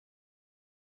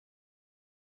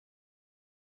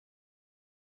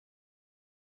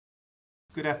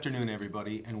Good afternoon,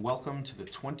 everybody, and welcome to the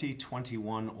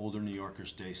 2021 Older New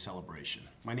Yorkers Day celebration.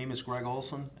 My name is Greg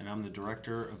Olsen, and I'm the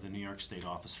Director of the New York State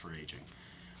Office for Aging.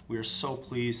 We are so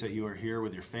pleased that you are here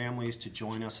with your families to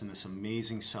join us in this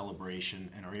amazing celebration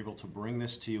and are able to bring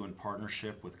this to you in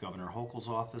partnership with Governor Hochul's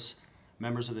office,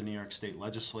 members of the New York State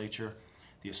Legislature,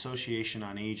 the Association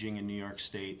on Aging in New York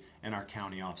State, and our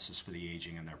county offices for the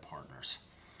aging and their partners.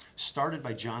 Started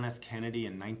by John F. Kennedy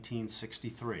in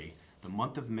 1963, the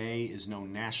month of May is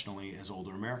known nationally as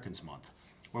Older Americans Month,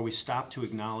 where we stop to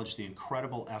acknowledge the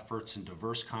incredible efforts and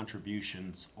diverse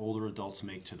contributions older adults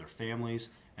make to their families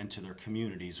and to their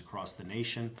communities across the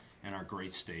nation and our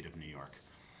great state of New York.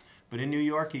 But in New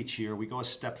York each year, we go a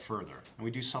step further, and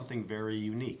we do something very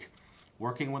unique.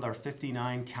 Working with our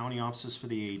 59 county offices for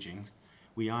the aging,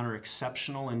 we honor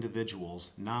exceptional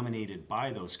individuals nominated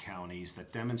by those counties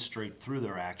that demonstrate through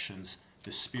their actions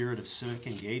the spirit of civic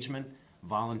engagement,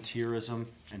 volunteerism,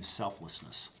 and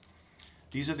selflessness.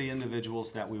 These are the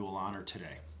individuals that we will honor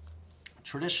today.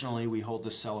 Traditionally, we hold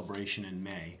this celebration in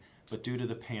May, but due to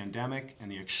the pandemic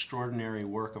and the extraordinary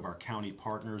work of our county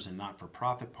partners and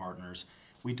not-for-profit partners,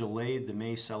 we delayed the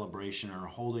May celebration and are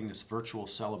holding this virtual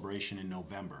celebration in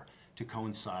November to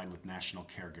coincide with National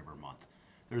Caregiver Month.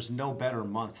 There's no better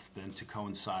month than to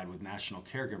coincide with National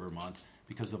Caregiver Month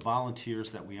because the volunteers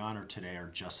that we honor today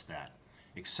are just that,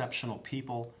 exceptional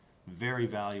people, very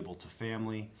valuable to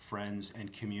family, friends,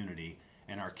 and community,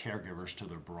 and our caregivers to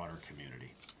their broader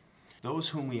community. Those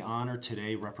whom we honor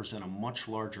today represent a much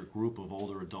larger group of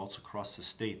older adults across the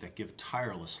state that give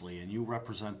tirelessly, and you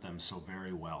represent them so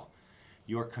very well.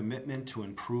 Your commitment to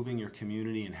improving your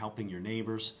community and helping your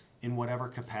neighbors, in whatever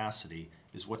capacity,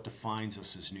 is what defines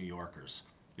us as New Yorkers.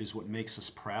 It is what makes us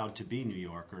proud to be New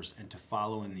Yorkers and to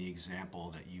follow in the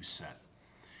example that you set.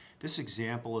 This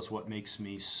example is what makes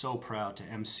me so proud to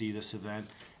MC this event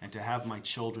and to have my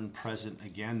children present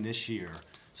again this year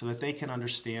so that they can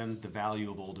understand the value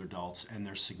of older adults and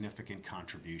their significant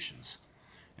contributions.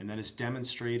 And that is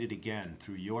demonstrated again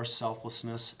through your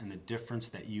selflessness and the difference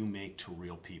that you make to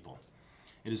real people.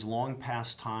 It is long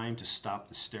past time to stop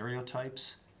the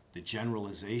stereotypes, the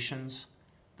generalizations,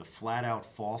 the flat-out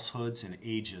falsehoods and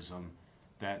ageism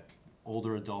that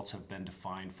older adults have been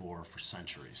defined for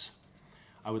centuries.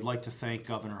 I would like to thank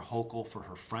Governor Hochul for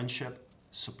her friendship,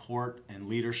 support, and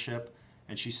leadership,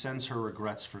 and she sends her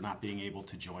regrets for not being able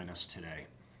to join us today.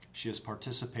 She has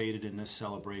participated in this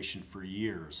celebration for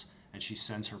years, and she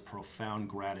sends her profound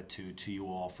gratitude to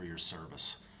you all for your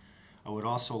service. I would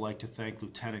also like to thank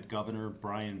Lieutenant Governor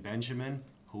Brian Benjamin,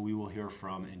 who we will hear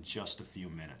from in just a few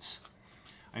minutes.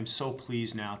 I'm so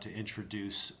pleased now to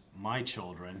introduce my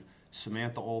children,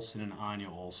 Samantha Olsen and Anya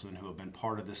Olsen, who have been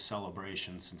part of this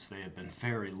celebration since they have been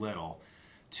very little,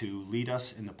 to lead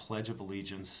us in the Pledge of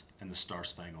Allegiance and the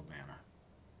Star-Spangled Banner.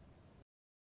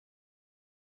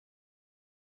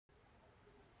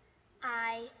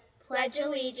 I pledge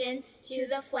allegiance to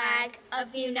the flag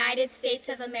of the United States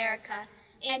of America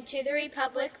and to the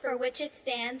republic for which it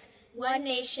stands, one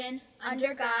nation,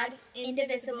 under God,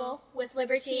 indivisible, with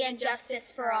liberty and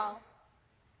justice for all.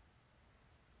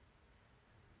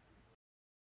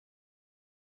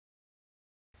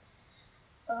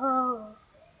 Oh,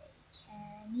 say,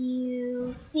 can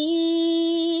you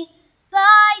see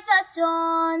by the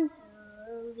dawn's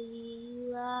early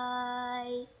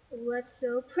light what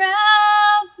so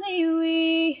proudly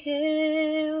we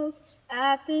hailed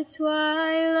at the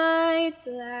twilight's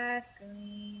last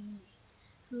gleaming,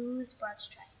 whose broad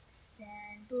stripes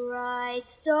and bright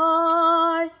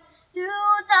stars through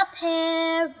the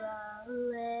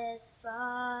perilous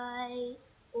fight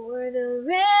o'er the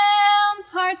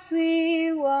ramparts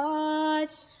we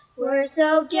watched were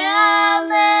so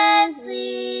gallantly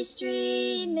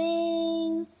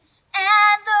streaming,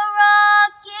 and the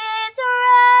rocket's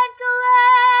red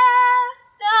glare,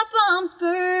 the bombs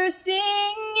bursting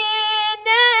in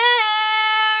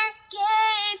air,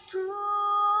 gave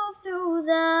proof through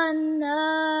the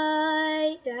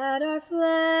night that our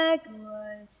flag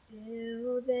was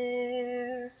still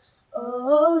there.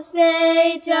 Oh,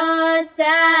 say, does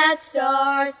that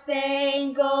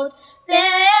star-spangled banner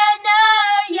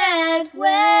yet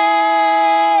wave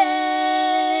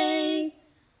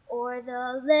o'er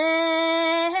the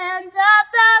land of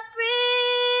the free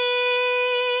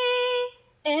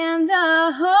and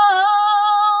the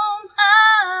home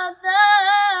of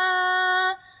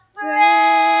the brave?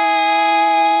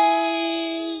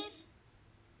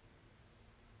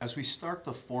 As we start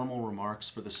the formal remarks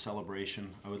for this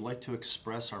celebration, I would like to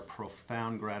express our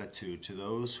profound gratitude to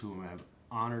those who have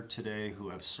honored today who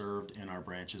have served in our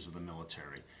branches of the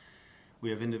military.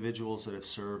 We have individuals that have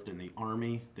served in the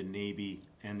Army, the Navy,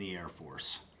 and the Air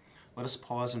Force. Let us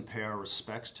pause and pay our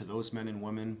respects to those men and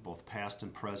women, both past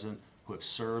and present, who have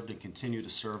served and continue to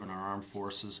serve in our armed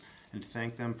forces, and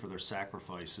thank them for their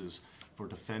sacrifices for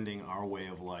defending our way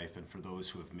of life and for those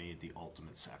who have made the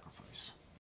ultimate sacrifice.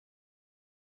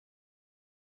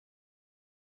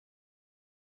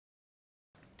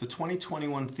 The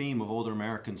 2021 theme of Older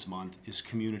Americans Month is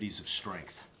Communities of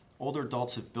Strength. Older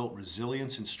adults have built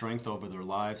resilience and strength over their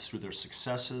lives through their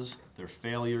successes, their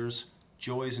failures,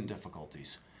 joys, and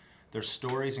difficulties. Their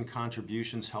stories and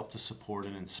contributions help to support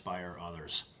and inspire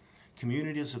others.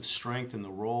 Communities of strength and the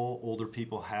role older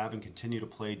people have and continue to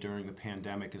play during the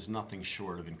pandemic is nothing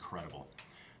short of incredible.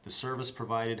 The service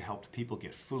provided helped people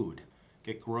get food,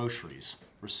 get groceries,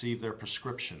 receive their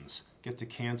prescriptions, get to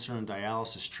cancer and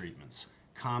dialysis treatments,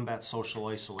 combat social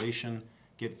isolation,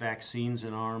 get vaccines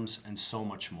in arms, and so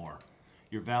much more.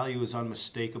 Your value is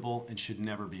unmistakable and should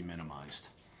never be minimized.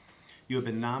 You have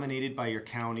been nominated by your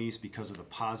counties because of the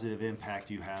positive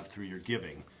impact you have through your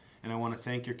giving. And I want to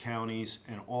thank your counties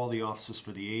and all the offices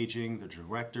for the aging, their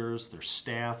directors, their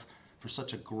staff, for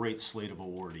such a great slate of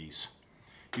awardees.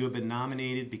 You have been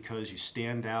nominated because you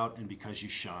stand out and because you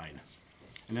shine.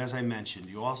 And as I mentioned,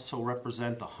 you also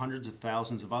represent the hundreds of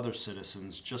thousands of other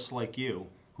citizens just like you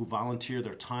who volunteer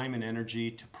their time and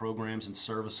energy to programs and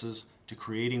services, to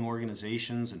creating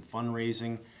organizations and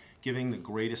fundraising, giving the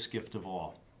greatest gift of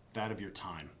all, that of your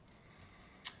time.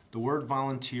 The word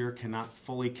volunteer cannot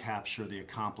fully capture the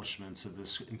accomplishments of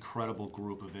this incredible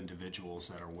group of individuals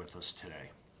that are with us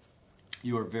today.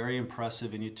 You are very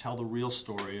impressive and you tell the real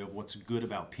story of what's good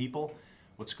about people,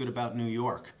 what's good about New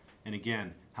York, and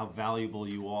again, how valuable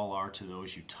you all are to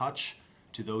those you touch,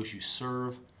 to those you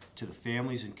serve, to the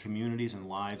families and communities and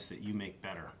lives that you make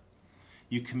better.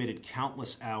 You committed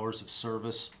countless hours of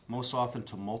service, most often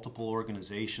to multiple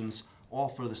organizations, all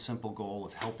for the simple goal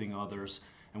of helping others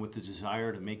and with the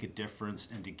desire to make a difference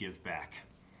and to give back.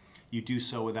 You do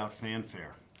so without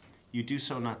fanfare. You do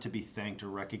so not to be thanked or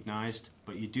recognized,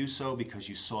 but you do so because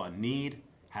you saw a need,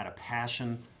 had a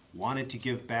passion, wanted to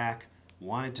give back,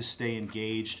 wanted to stay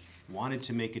engaged, wanted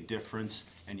to make a difference,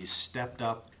 and you stepped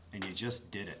up and you just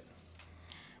did it.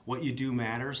 What you do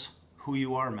matters, who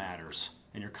you are matters,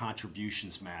 and your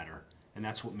contributions matter, and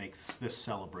that's what makes this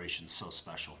celebration so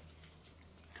special.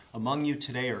 Among you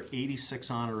today are 86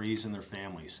 honorees and their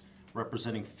families,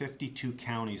 representing 52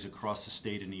 counties across the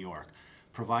state of New York,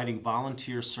 providing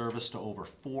volunteer service to over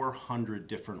 400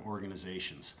 different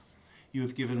organizations. You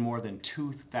have given more than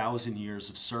 2,000 years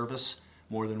of service,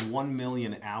 more than 1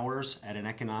 million hours at an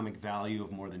economic value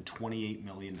of more than $28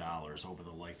 million over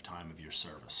the lifetime of your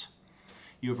service.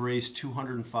 You have raised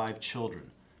 205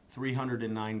 children,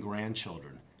 309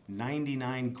 grandchildren,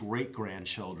 99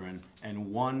 great-grandchildren,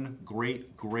 and 1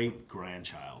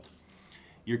 great-great-grandchild.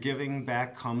 Your giving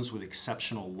back comes with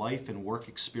exceptional life and work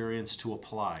experience to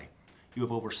apply. You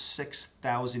have over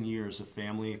 6,000 years of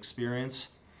family experience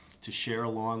to share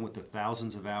along with the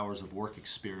thousands of hours of work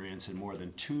experience and more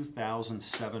than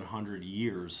 2,700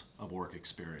 years of work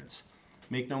experience.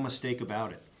 Make no mistake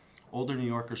about it. Older New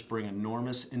Yorkers bring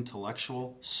enormous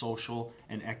intellectual, social,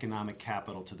 and economic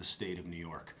capital to the state of New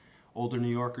York. Older New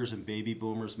Yorkers and baby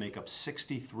boomers make up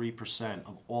 63%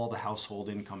 of all the household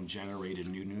income generated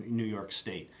in New York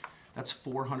State. That's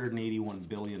 $481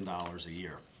 billion a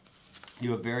year.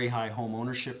 You have very high home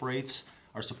ownership rates,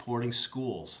 are supporting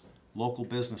schools, local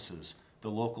businesses, the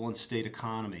local and state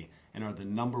economy, and are the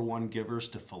 #1 givers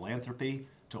to philanthropy,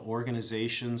 to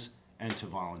organizations, and to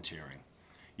volunteering.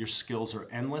 Your skills are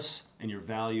endless and your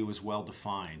value is well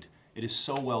defined. It is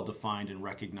so well defined and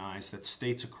recognized that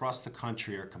states across the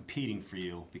country are competing for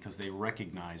you because they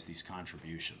recognize these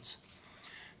contributions.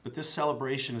 But this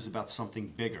celebration is about something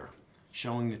bigger,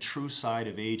 showing the true side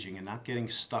of aging and not getting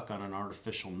stuck on an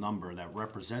artificial number that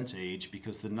represents age,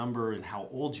 because the number and how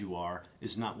old you are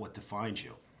is not what defines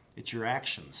you. It's your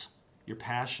actions, your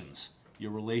passions,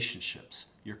 your relationships,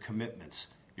 your commitments,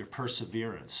 your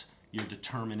perseverance, your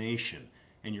determination,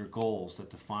 and your goals that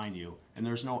define you, and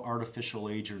there's no artificial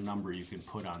age or number you can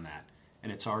put on that.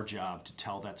 And it's our job to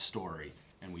tell that story,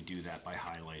 and we do that by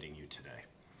highlighting you today.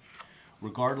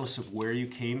 Regardless of where you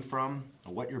came from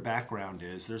or what your background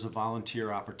is, there's a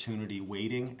volunteer opportunity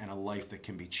waiting and a life that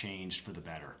can be changed for the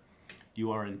better.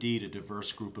 You are indeed a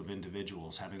diverse group of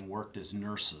individuals, having worked as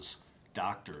nurses,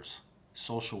 doctors,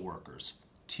 social workers,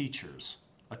 teachers,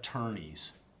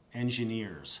 attorneys,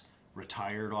 engineers,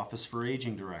 retired Office for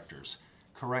Aging directors,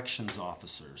 corrections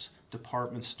officers,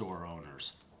 department store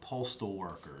owners, postal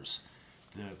workers,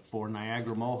 for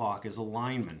Niagara Mohawk as a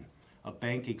lineman, a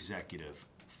bank executive,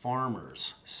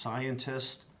 farmers,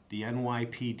 scientists, the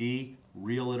NYPD,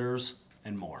 realtors,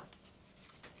 and more.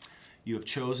 You have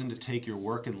chosen to take your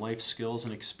work and life skills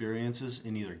and experiences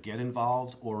and either get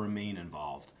involved or remain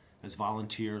involved as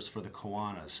volunteers for the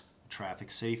Kiwanis,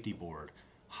 Traffic Safety Board,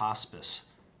 hospice,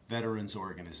 veterans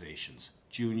organizations,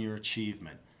 junior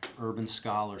achievement, urban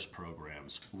scholars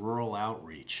programs, rural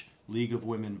outreach, League of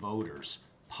Women Voters,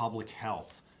 public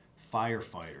health,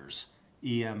 firefighters,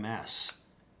 EMS,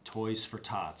 Toys for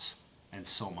Tots, and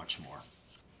so much more.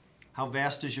 How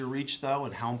vast is your reach, though,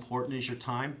 and how important is your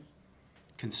time?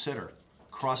 Consider,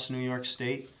 across New York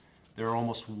State, there are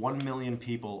almost 1 million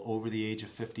people over the age of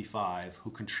 55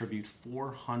 who contribute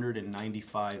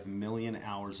 495 million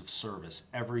hours of service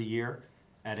every year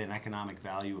at an economic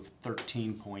value of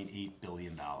 $13.8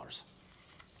 billion.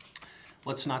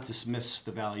 Let's not dismiss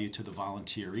the value to the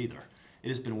volunteer either. It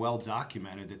has been well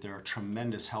documented that there are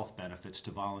tremendous health benefits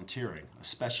to volunteering,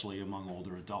 especially among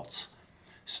older adults.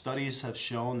 Studies have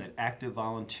shown that active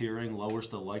volunteering lowers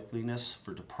the likeliness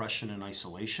for depression and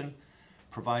isolation,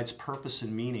 provides purpose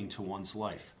and meaning to one's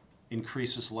life,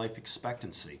 increases life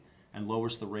expectancy, and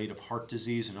lowers the rate of heart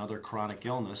disease and other chronic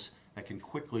illness that can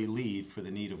quickly lead for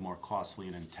the need of more costly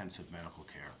and intensive medical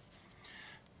care.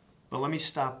 But let me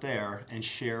stop there and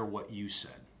share what you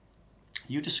said.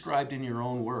 You described in your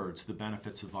own words the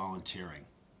benefits of volunteering.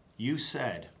 You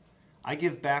said, "I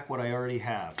give back what I already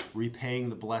have, repaying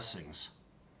the blessings.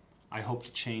 I hope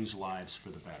to change lives for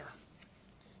the better."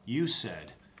 You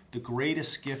said, "The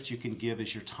greatest gift you can give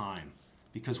is your time,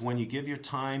 because when you give your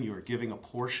time, you are giving a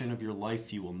portion of your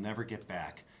life you will never get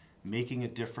back. Making a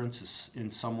difference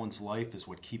in someone's life is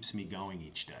what keeps me going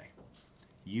each day."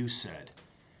 You said,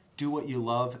 "Do what you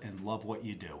love and love what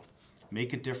you do.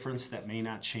 Make a difference that may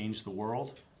not change the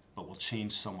world, but will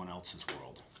change someone else's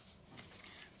world."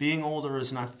 Being older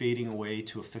is not fading away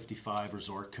to a 55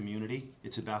 resort community.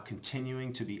 It's about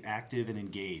continuing to be active and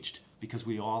engaged, because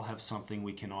we all have something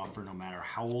we can offer no matter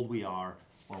how old we are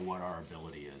or what our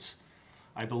ability is.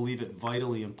 I believe it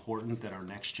vitally important that our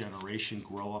next generation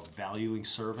grow up valuing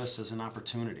service as an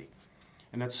opportunity,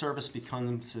 and that service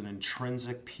becomes an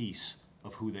intrinsic piece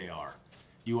of who they are.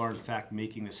 You are in fact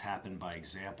making this happen by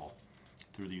example,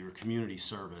 through your community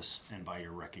service and by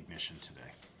your recognition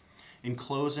today. In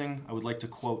closing, I would like to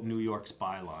quote New York's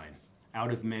byline,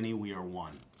 "Out of many we are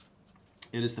one."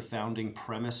 It is the founding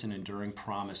premise and enduring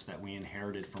promise that we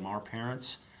inherited from our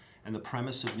parents, and the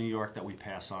premise of New York that we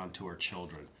pass on to our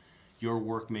children. Your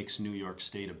work makes New York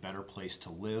State a better place to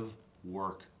live,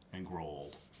 work, and grow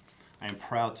old. I am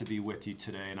proud to be with you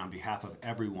today, and on behalf of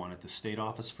everyone at the State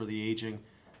Office for the Aging,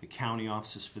 the County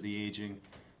Offices for the Aging,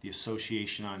 the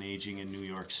Association on Aging in New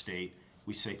York State,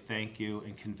 we say thank you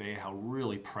and convey how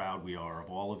really proud we are of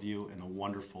all of you and the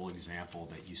wonderful example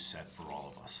that you set for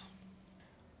all of us.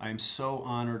 I am so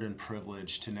honored and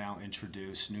privileged to now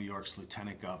introduce New York's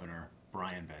Lieutenant Governor,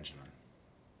 Brian Benjamin.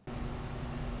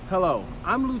 Hello,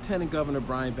 I'm Lieutenant Governor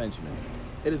Brian Benjamin.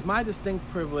 It is my distinct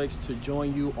privilege to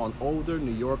join you on Older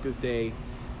New Yorkers Day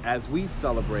as we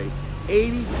celebrate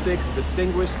 86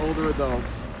 distinguished older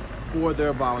adults for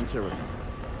their volunteerism.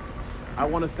 I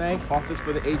want to thank Office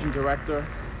for the Aging Director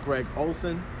Greg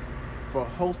Olsen for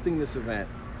hosting this event,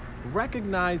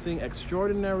 recognizing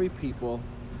extraordinary people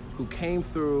who came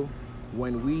through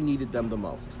when we needed them the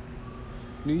most.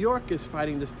 New York is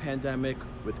fighting this pandemic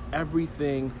with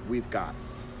everything we've got.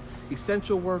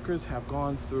 Essential workers have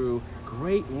gone through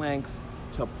great lengths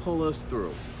to pull us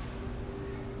through.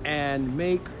 And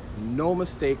make no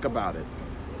mistake about it,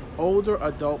 older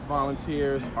adult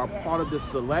volunteers are part of the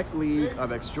select league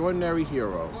of extraordinary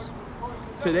heroes.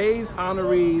 Today's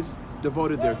honorees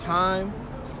devoted their time,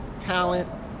 talent,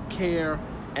 care,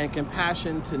 and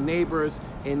compassion to neighbors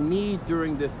in need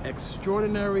during this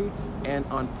extraordinary and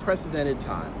unprecedented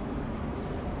time.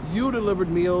 You delivered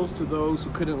meals to those who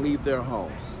couldn't leave their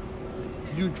homes.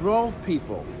 You drove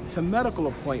people to medical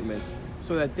appointments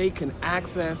so that they can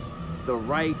access the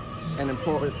right and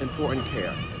important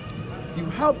care. You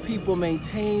help people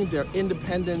maintain their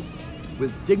independence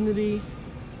with dignity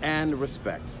and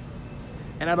respect.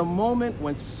 And at a moment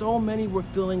when so many were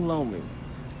feeling lonely,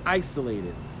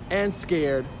 isolated, and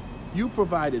scared, you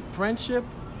provided friendship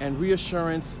and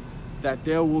reassurance that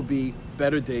there will be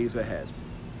better days ahead.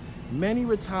 Many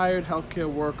retired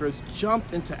healthcare workers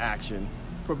jumped into action,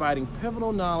 providing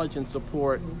pivotal knowledge and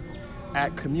support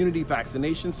at community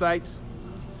vaccination sites.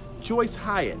 Joyce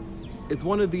Hyatt is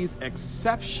one of these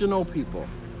exceptional people.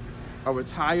 A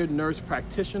retired nurse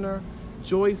practitioner,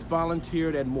 Joyce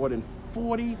volunteered at more than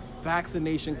 40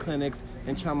 vaccination clinics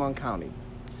in Chemung County.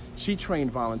 She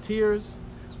trained volunteers,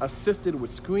 assisted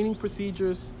with screening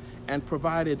procedures, and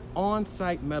provided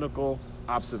on-site medical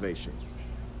observation.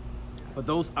 For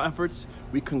those efforts,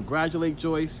 we congratulate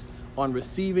Joyce on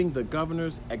receiving the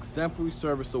Governor's Exemplary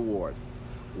Service Award.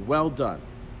 Well done.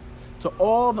 To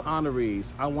all the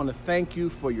honorees, I want to thank you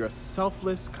for your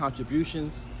selfless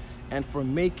contributions and for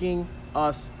making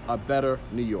us a better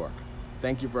New York.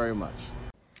 Thank you very much.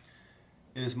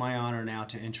 It is my honor now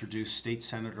to introduce State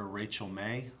Senator Rachel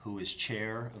May, who is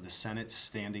chair of the Senate's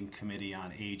Standing Committee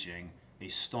on Aging, a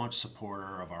staunch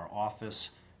supporter of our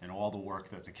office and all the work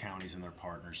that the counties and their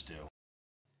partners do.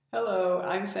 Hello,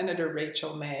 I'm Senator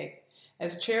Rachel May.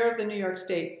 As chair of the New York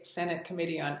State Senate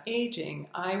Committee on Aging,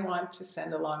 I want to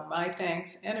send along my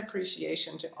thanks and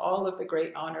appreciation to all of the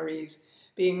great honorees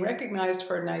being recognized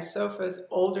for NYSOFA's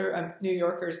Older New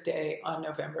Yorkers Day on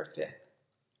November 5th.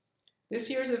 This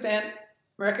year's event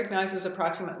recognizes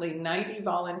approximately 90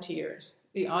 volunteers.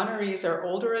 The honorees are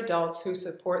older adults who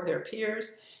support their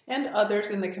peers and others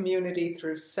in the community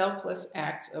through selfless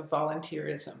acts of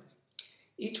volunteerism.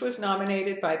 Each was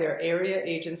nominated by their area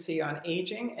agency on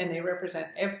aging, and they represent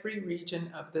every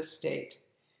region of the state.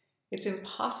 It's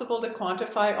impossible to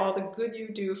quantify all the good you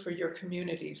do for your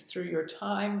communities through your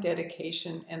time,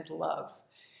 dedication, and love.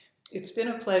 It's been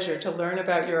a pleasure to learn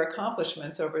about your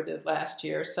accomplishments over the last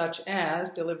year, such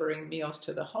as delivering meals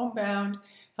to the homebound,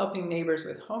 helping neighbors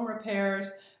with home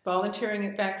repairs, volunteering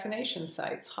at vaccination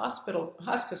sites,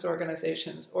 hospice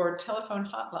organizations, or telephone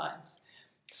hotlines,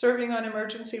 serving on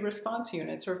emergency response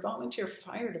units or volunteer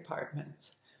fire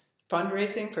departments,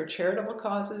 fundraising for charitable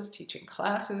causes, teaching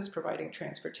classes, providing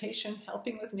transportation,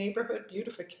 helping with neighborhood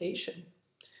beautification.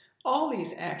 All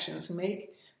these actions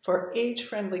make for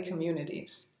age-friendly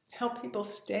communities, help people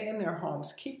stay in their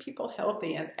homes, keep people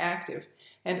healthy and active,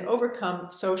 and overcome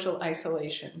social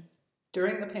isolation.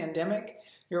 During the pandemic,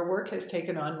 your work has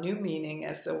taken on new meaning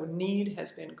as the need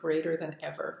has been greater than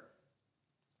ever.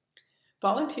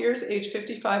 Volunteers age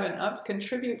 55 and up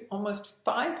contribute almost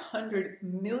 500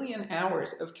 million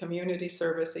hours of community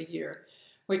service a year,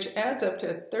 which adds up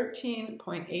to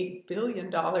 $13.8 billion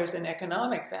in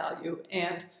economic value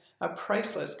and a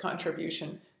priceless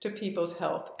contribution to people's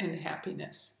health and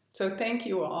happiness. So thank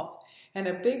you all, and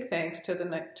a big thanks to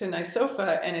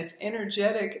NYSOFA and its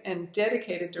energetic and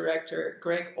dedicated director,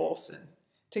 Greg Olsen.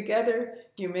 Together,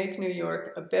 you make New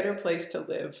York a better place to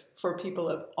live for people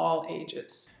of all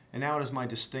ages. And now it is my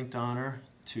distinct honor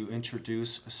to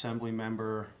introduce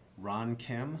Assemblymember Ron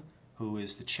Kim, who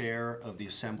is the chair of the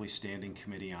Assembly Standing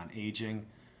Committee on Aging,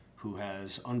 who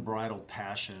has unbridled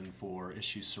passion for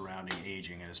issues surrounding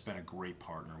aging and has been a great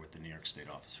partner with the New York State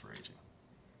Office for Aging.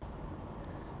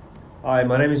 Hi,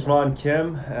 my name is Ron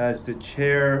Kim. As the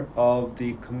chair of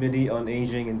the Committee on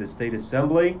Aging in the State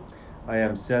Assembly, I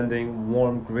am sending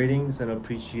warm greetings and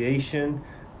appreciation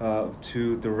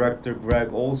to Director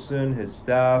Greg Olsen, his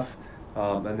staff,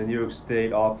 and the New York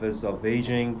State Office of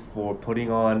Aging for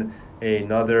putting on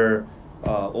another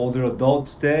Older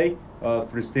Adults Day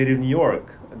for the state of New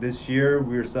York. This year,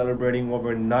 we're celebrating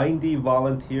over 90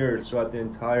 volunteers throughout the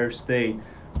entire state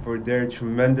for their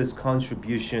tremendous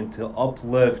contribution to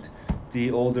uplift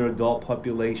the older adult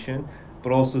population,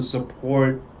 but also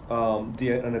support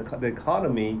the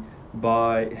economy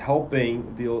by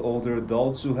helping the older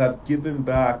adults who have given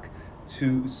back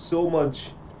to so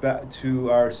much back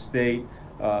to our state,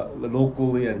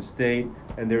 locally and state,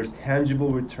 and there's tangible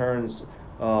returns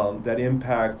that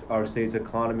impact our state's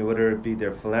economy, whether it be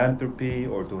their philanthropy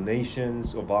or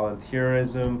donations or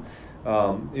volunteerism.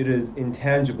 It is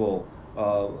intangible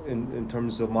in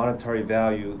terms of monetary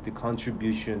value, the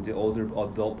contribution the older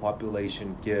adult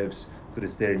population gives to the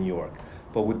state of New York.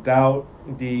 But without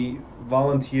the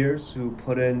volunteers who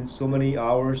put in so many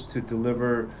hours to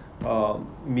deliver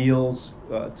meals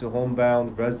to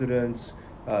homebound residents,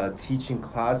 teaching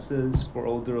classes for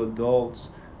older adults,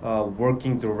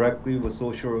 working directly with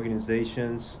social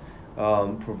organizations,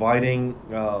 providing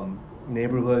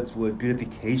neighborhoods with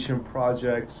beautification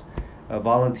projects,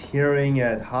 volunteering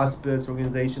at hospice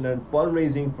organization, and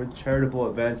fundraising for charitable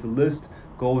events. The list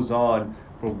goes on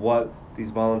for what these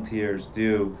volunteers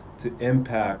do to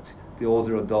impact the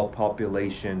older adult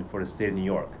population for the state of New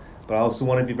York. But I also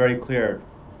want to be very clear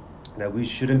that we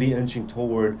shouldn't be inching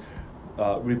toward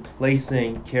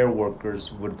replacing care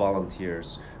workers with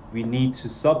volunteers. We need to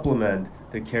supplement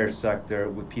the care sector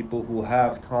with people who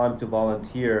have time to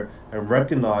volunteer and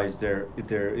recognize their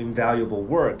invaluable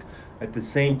work. At the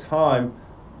same time,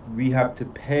 we have to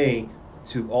pay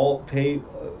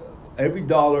every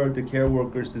dollar the care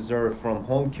workers deserve, from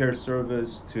home care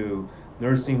service to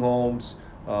nursing homes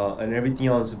and everything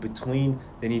else in between.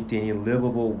 They need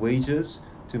livable wages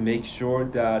to make sure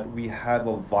that we have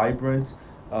a vibrant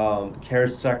care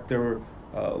sector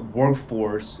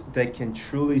workforce that can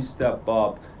truly step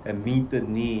up and meet the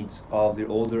needs of the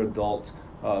older adult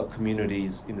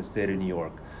communities in the state of New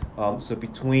York. So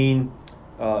between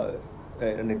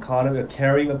an economy, a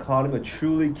caring economy, a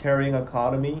truly caring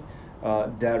economy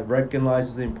that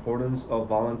recognizes the importance of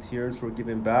volunteers who are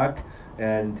giving back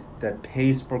and that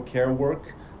pays for care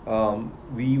work,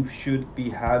 we should be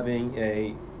having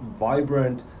a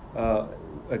vibrant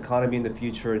economy in the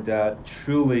future that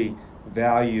truly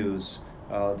values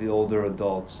the older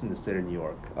adults in the state of New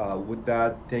York. With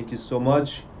that, thank you so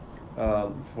much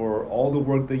for all the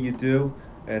work that you do,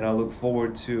 and I look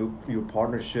forward to your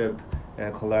partnership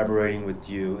and collaborating with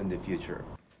you in the future.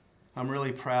 I'm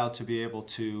really proud to be able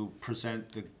to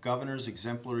present the Governor's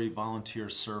Exemplary Volunteer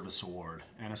Service Award,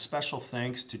 and a special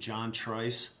thanks to John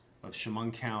Trice of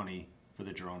Chemung County for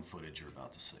the drone footage you're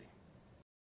about to see.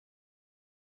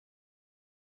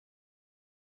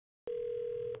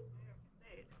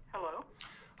 Hello,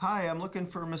 Hi, I'm looking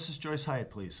for Mrs. Joyce Hyatt,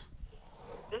 please.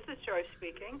 this is Joyce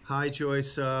speaking. Hi,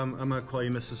 Joyce. I'm going to call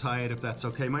you Mrs. Hyatt if that's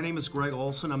okay. My name is Greg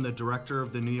Olsen. I'm the director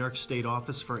of the New York State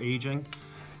Office for Aging.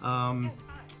 How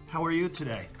are you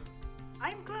today?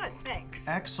 I'm good, thanks.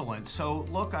 Excellent. So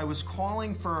look, I was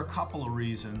calling for a couple of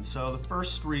reasons. So the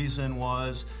first reason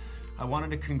was I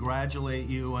wanted to congratulate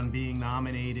you on being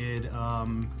nominated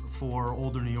for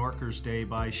Older New Yorkers Day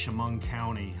by Chemung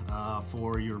County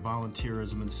for your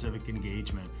volunteerism and civic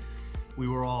engagement. We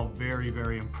were all very,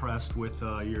 very impressed with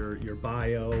your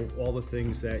bio, all the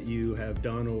things that you have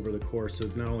done over the course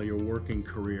of not only your working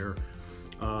career,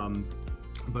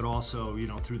 but also, you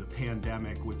know, through the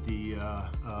pandemic with the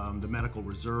Medical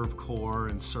Reserve Corps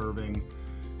and serving,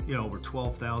 you know, over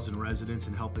 12,000 residents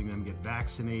and helping them get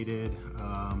vaccinated.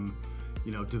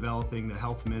 You know, developing the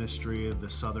health ministry of the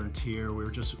Southern Tier. We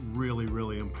were just really,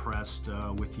 really impressed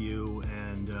with you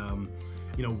and,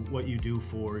 you know, what you do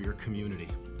for your community.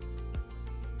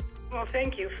 Well,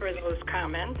 thank you for those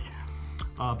comments.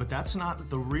 But that's not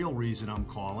the real reason I'm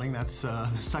calling. That's the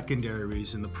secondary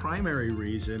reason. The primary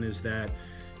reason is that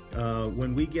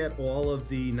when we get all of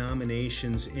the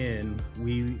nominations in,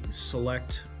 we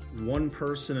select one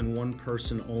person and one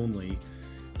person only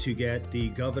to get the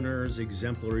Governor's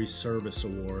Exemplary Service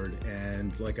Award.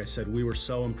 And like I said, we were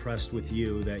so impressed with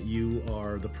you that you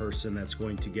are the person that's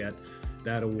going to get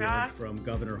that award from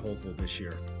Governor Hochul this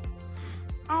year.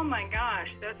 Oh my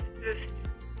gosh, that's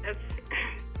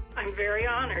I'm very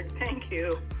honored, thank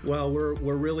you. Well, we're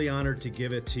really honored to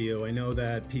give it to you. I know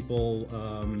that people,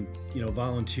 you know,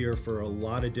 volunteer for a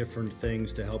lot of different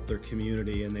things to help their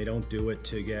community, and they don't do it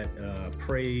to get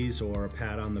praise or a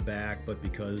pat on the back, but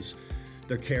because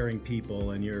they're caring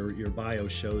people, and your bio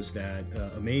shows that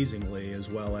amazingly, as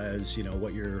well as, you know,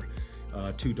 what your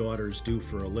two daughters do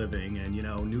for a living. And, you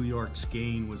know, New York's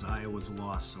gain was Iowa's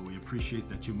loss, so we appreciate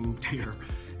that you moved here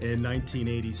in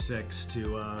 1986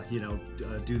 to, you know,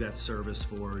 do that service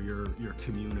for your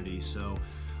community. So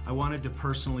I wanted to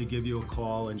personally give you a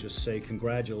call and just say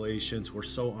congratulations. We're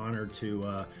so honored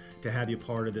to have you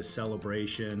part of this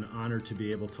celebration, honored to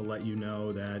be able to let you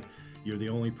know that you're the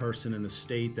only person in the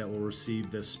state that will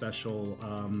receive this special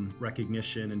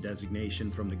recognition and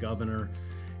designation from the governor.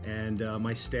 And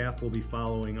my staff will be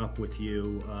following up with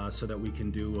you so that we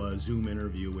can do a Zoom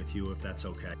interview with you, if that's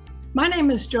okay. My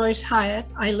name is Joyce Hyatt.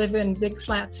 I live in Big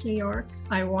Flats, New York.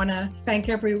 I want to thank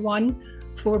everyone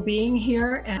for being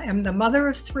here. I'm the mother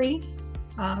of three,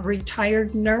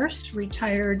 retired nurse,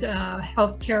 retired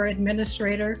healthcare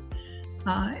administrator,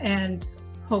 and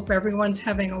hope everyone's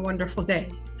having a wonderful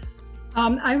day.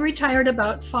 I retired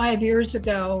about 5 years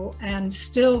ago and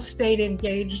still stayed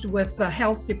engaged with the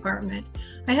health department.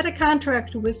 I had a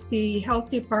contract with the health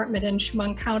department in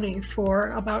Chemung County for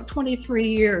about 23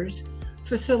 years,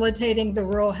 facilitating the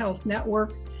Rural Health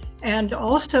Network and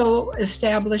also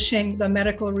establishing the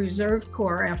Medical Reserve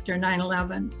Corps after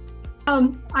 9/11.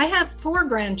 I have 4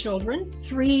 grandchildren,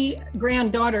 3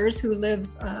 granddaughters who live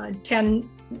 10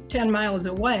 miles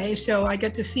away, so I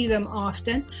get to see them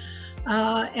often.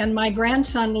 And my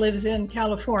grandson lives in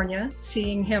California,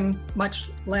 seeing him much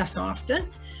less often.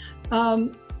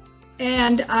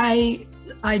 And I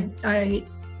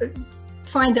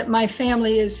find that my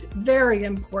family is very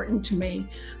important to me.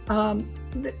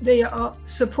 They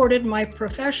supported my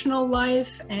professional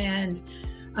life and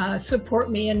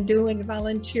support me in doing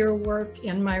volunteer work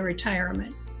in my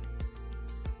retirement.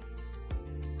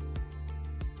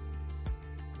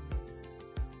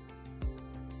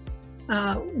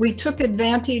 We took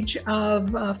advantage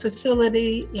of a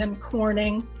facility in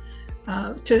Corning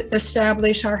to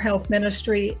establish our health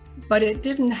ministry, but it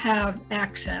didn't have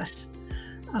access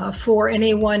for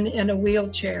anyone in a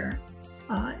wheelchair.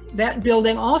 That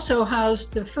building also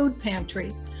housed the food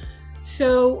pantry.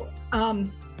 So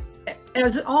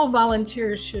as all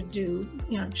volunteers should do,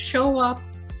 you know, show up,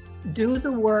 do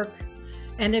the work,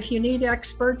 and if you need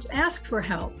experts, ask for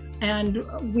help.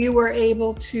 And we were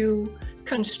able to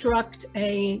construct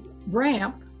a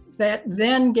ramp that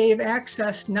then gave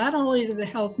access not only to the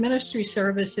health ministry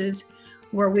services,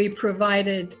 where we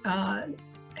provided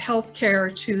health care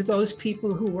to those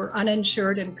people who were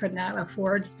uninsured and could not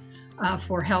afford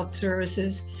for health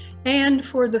services, and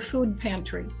for the food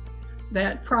pantry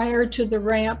that prior to the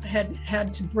ramp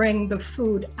had to bring the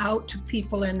food out to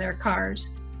people in their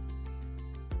cars.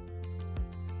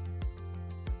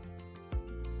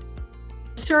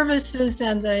 Services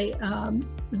and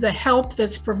the help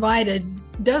that's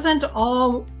provided doesn't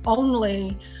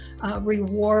only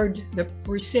reward the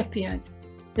recipient.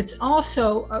 It's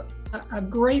also a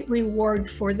great reward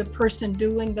for the person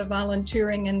doing the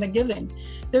volunteering and the giving.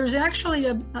 There's actually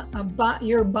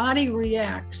your body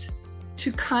reacts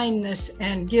to kindness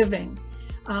and giving.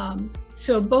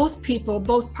 So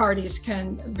both parties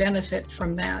can benefit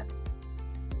from that.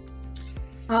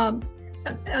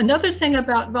 Another thing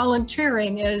about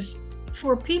volunteering is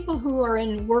for people who are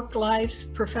in work lives,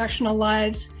 professional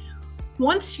lives,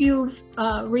 once you've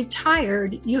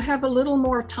retired, you have a little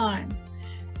more time.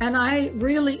 And I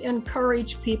really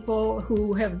encourage people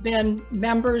who have been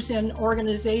members in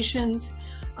organizations,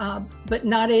 but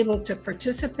not able to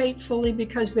participate fully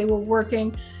because they were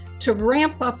working, to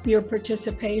ramp up your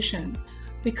participation.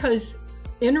 Because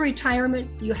in retirement,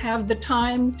 you have the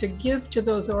time to give to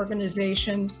those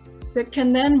organizations that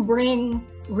can then bring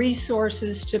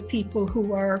resources to people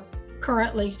who are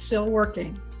currently still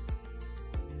working.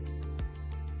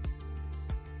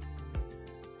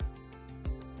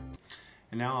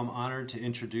 And now I'm honored to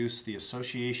introduce the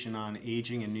Association on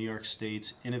Aging in New York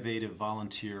State's Innovative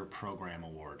Volunteer Program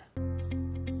Award.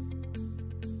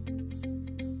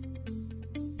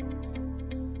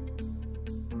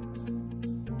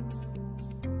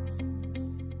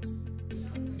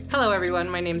 Hello everyone,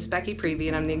 my name is Becky Preve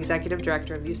and I'm the Executive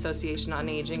Director of the Association on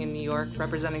Aging in New York,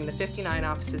 representing the 59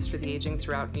 offices for the aging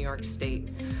throughout New York State.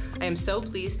 I am so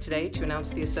pleased today to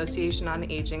announce the Association on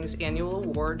Aging's annual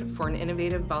award for an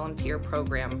innovative volunteer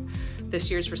program. This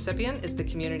year's recipient is the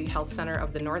Community Health Center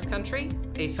of the North Country,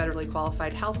 a federally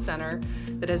qualified health center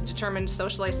that has determined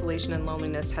social isolation and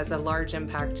loneliness has a large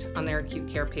impact on their acute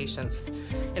care patients.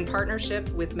 In partnership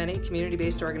with many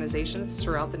community-based organizations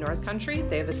throughout the North Country,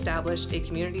 they have established a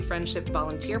community friendship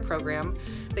volunteer program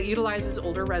that utilizes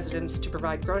older residents to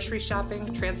provide grocery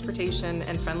shopping, transportation,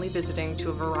 and friendly visiting to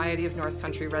a variety of North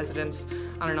Country residents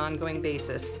on an ongoing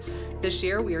basis. This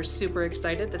year, we are super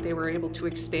excited that they were able to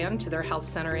expand to their health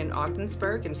center in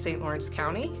Ogdensburg in St. Lawrence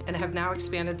County and have now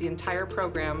expanded the entire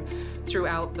program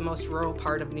throughout the most rural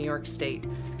part of New York State.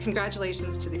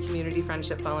 Congratulations to the Community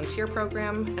Friendship Volunteer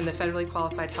Program and the federally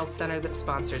qualified health center that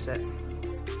sponsors it.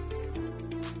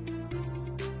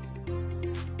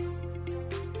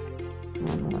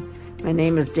 My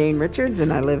name is Jane Richards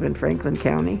and I live in Franklin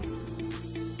County.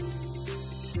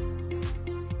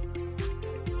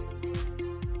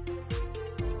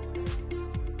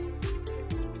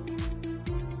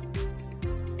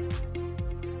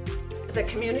 The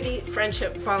Community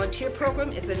Friendship Volunteer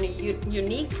Program is a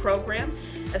unique program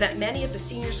that many of the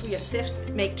seniors we assist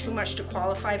make too much to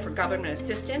qualify for government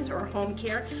assistance or home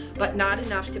care, but not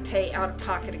enough to pay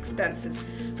out-of-pocket expenses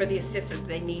for the assistance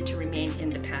they need to remain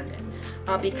independent.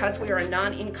 Because we are a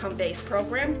non-income based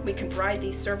program, we can provide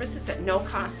these services at no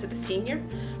cost to the senior.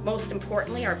 Most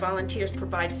importantly, our volunteers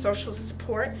provide social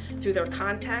support through their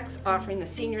contacts, offering the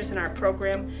seniors in our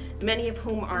program, many of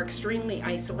whom are extremely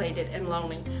isolated and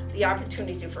lonely, the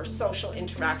opportunity for social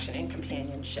interaction and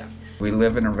companionship. We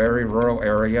live in a very rural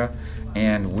area,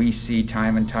 and we see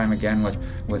time and time again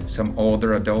with some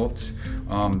older adults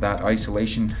that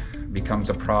isolation becomes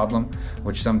a problem,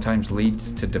 which sometimes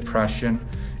leads to depression.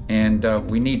 And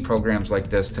we need programs like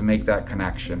this to make that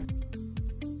connection.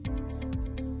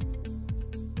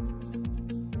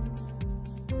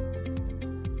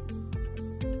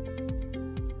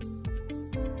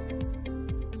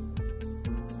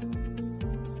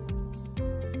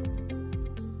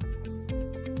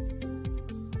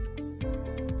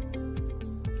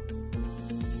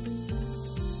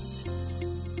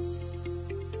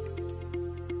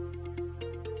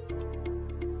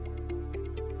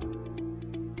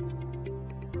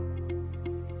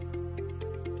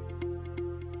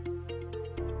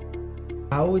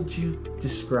 How would you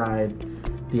describe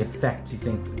the effect you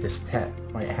think this pet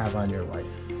might have on your life?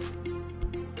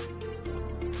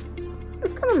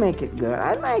 It's gonna make it good.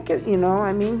 I like it, you know,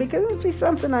 I mean, because it'll be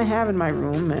something I have in my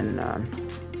room, and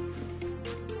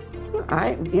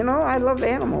I love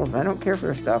animals. I don't care for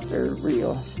their stuff, they're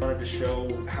real. I wanted to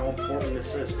show how important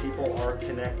this is. People are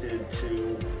connected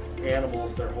to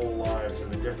animals their whole lives,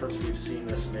 and the difference we've seen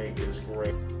this make is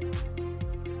great.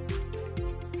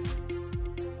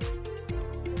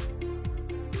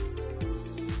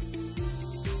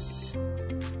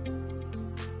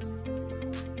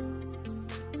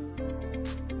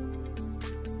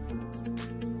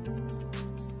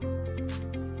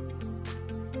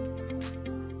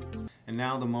 And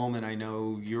now the moment I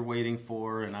know you're waiting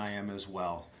for, and I am as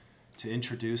well, to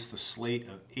introduce the slate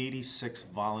of 86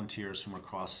 volunteers from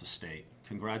across the state.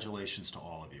 Congratulations to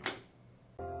all of you.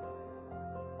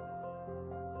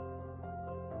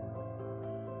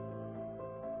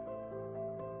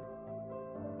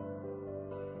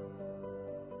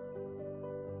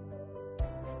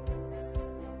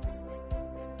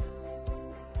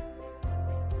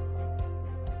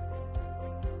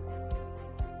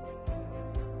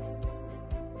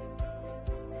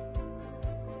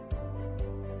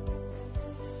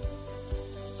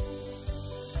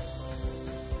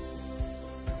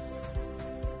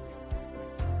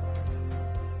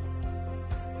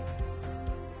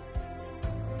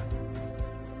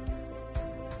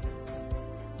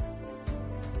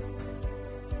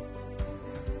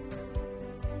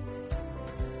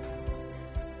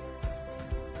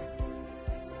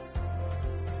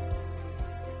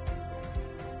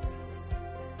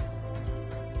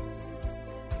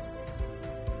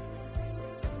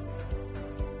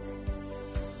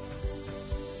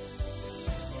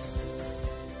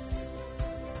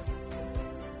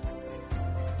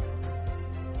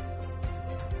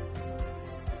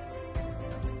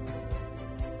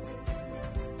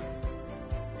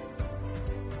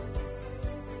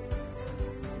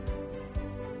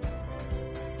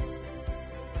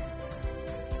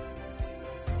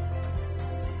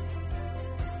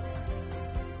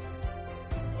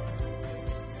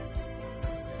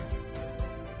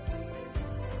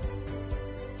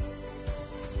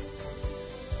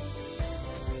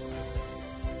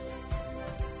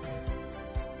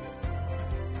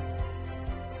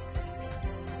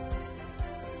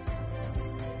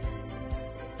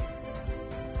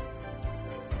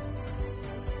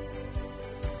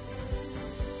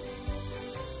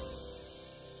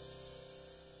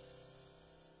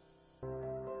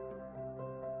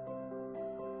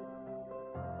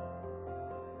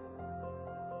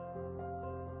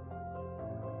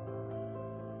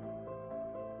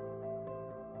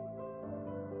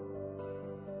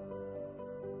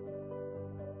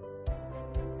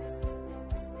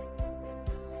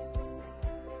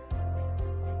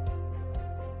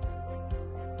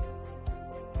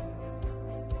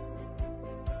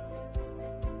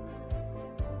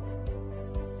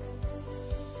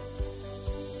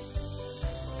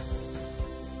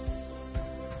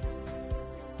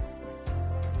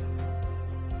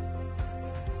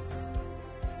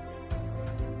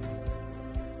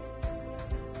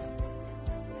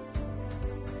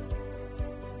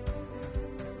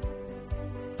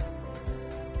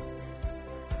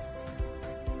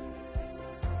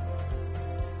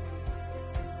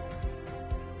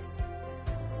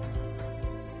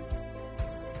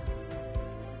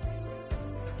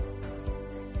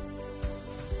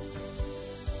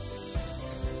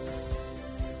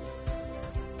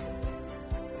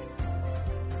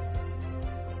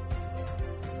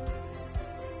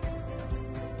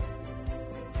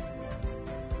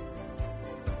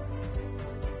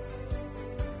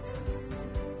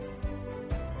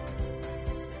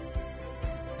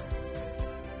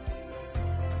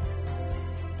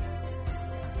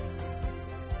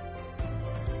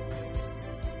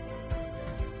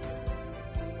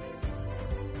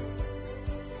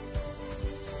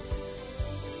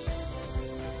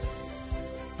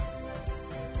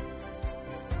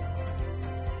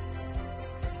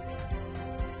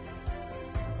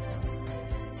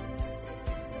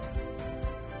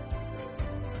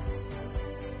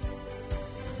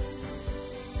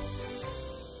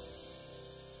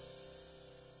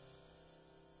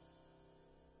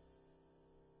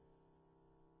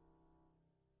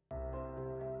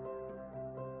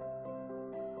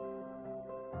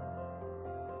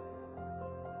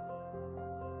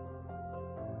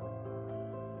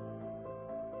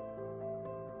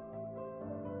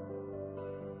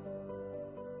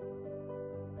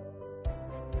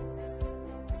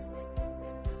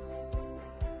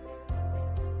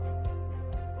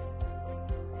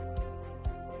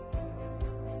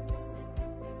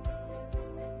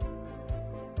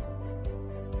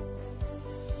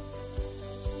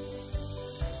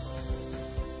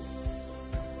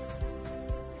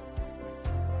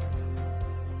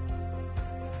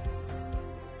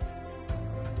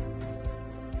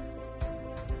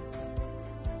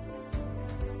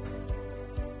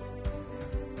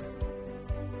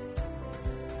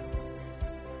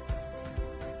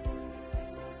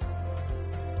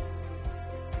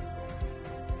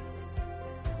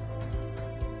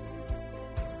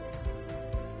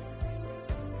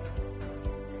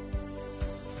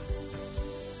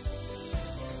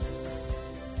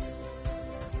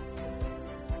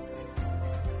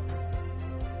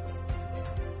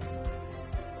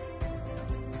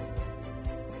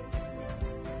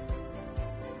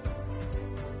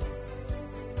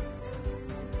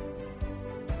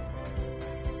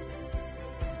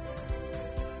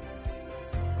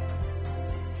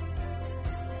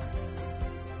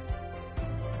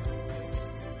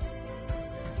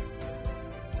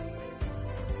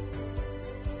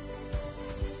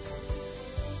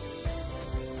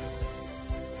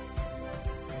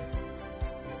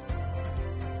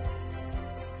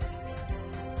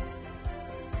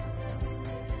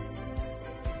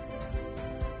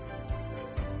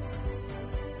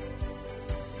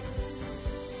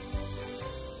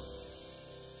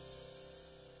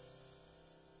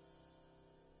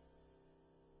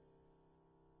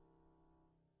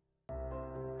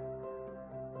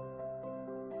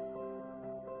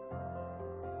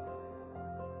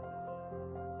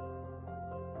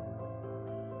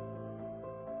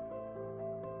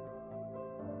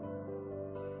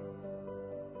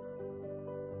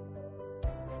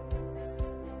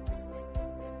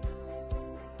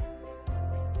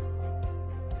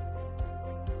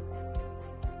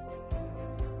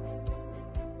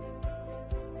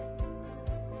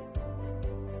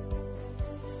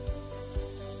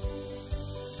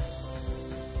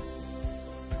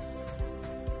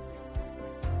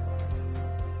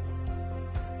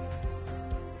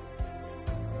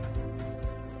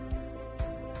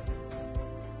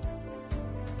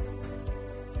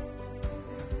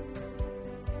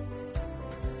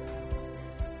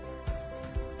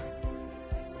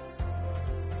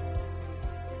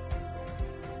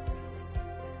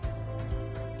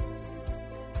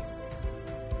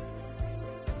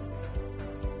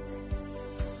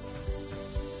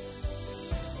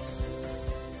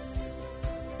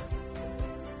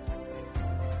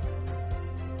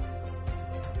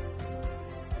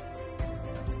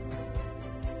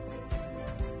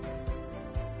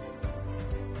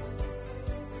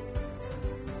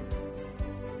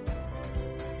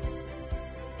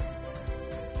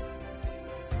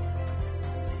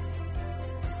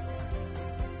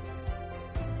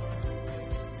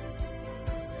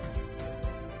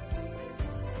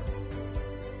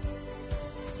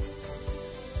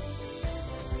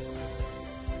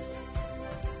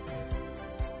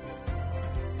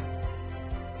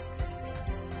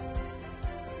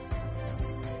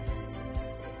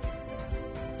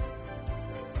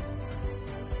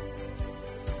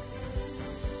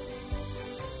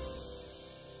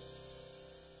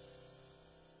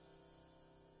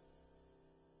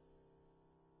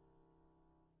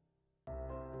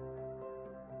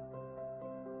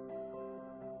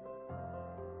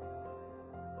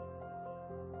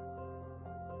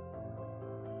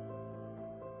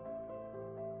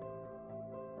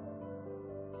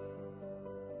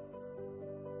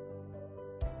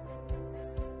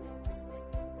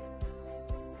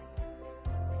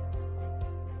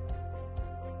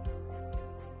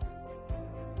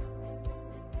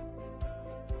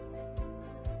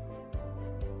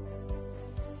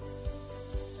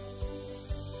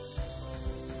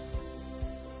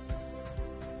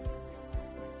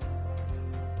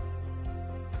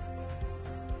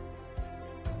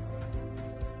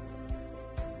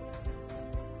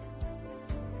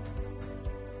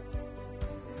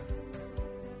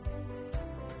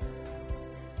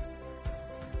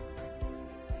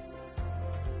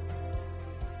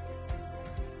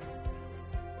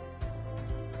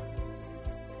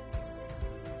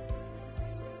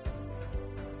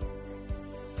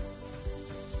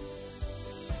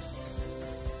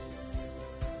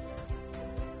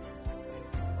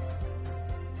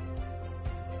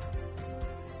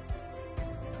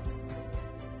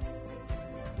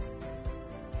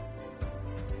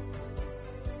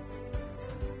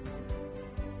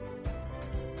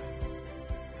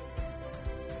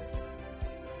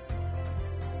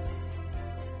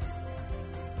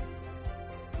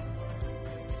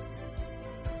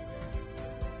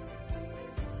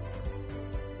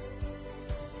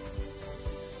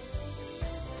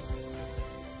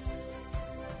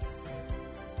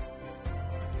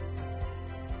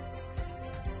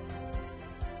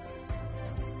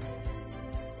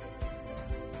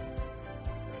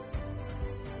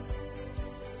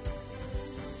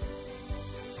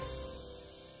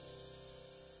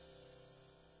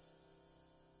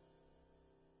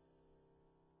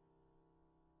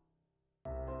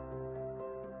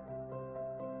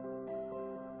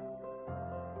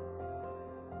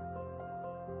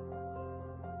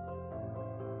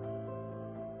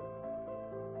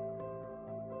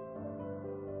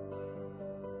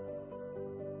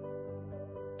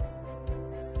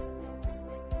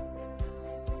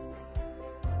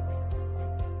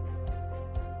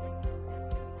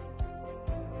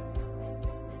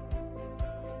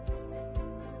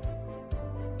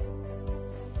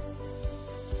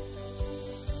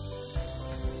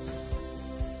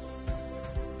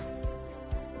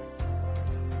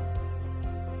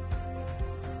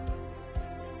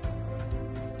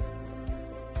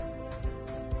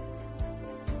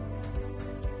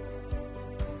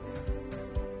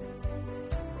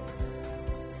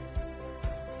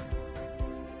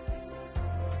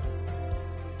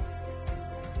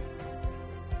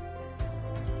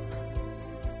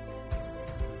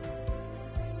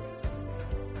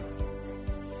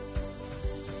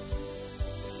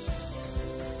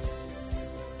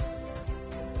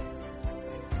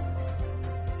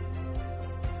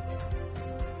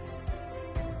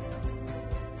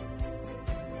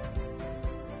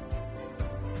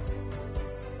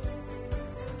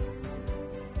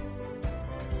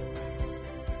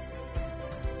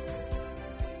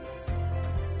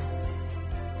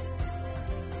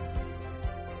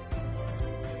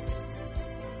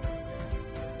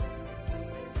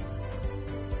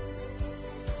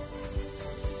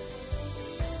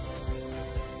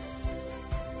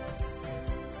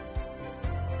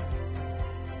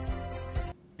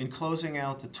 In closing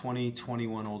out the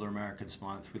 2021 Older Americans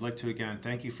Month, we'd like to again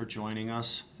thank you for joining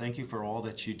us. Thank you for all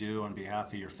that you do on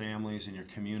behalf of your families and your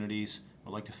communities.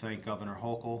 I'd like to thank Governor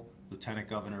Hochul, Lieutenant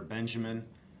Governor Benjamin,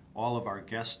 all of our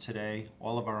guests today,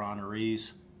 all of our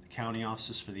honorees, the County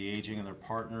Offices for the Aging and their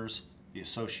partners, the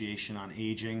Association on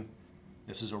Aging.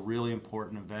 This is a really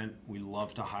important event. We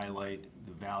love to highlight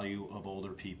the value of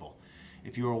older people.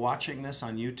 If you are watching this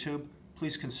on YouTube,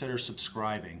 please consider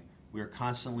subscribing. We are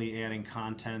constantly adding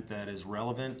content that is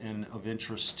relevant and of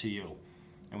interest to you,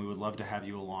 and we would love to have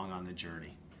you along on the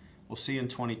journey. We'll see you in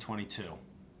 2022.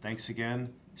 Thanks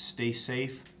again. Stay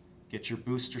safe. Get your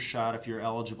booster shot if you're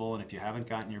eligible, and if you haven't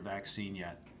gotten your vaccine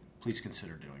yet, please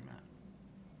consider doing that.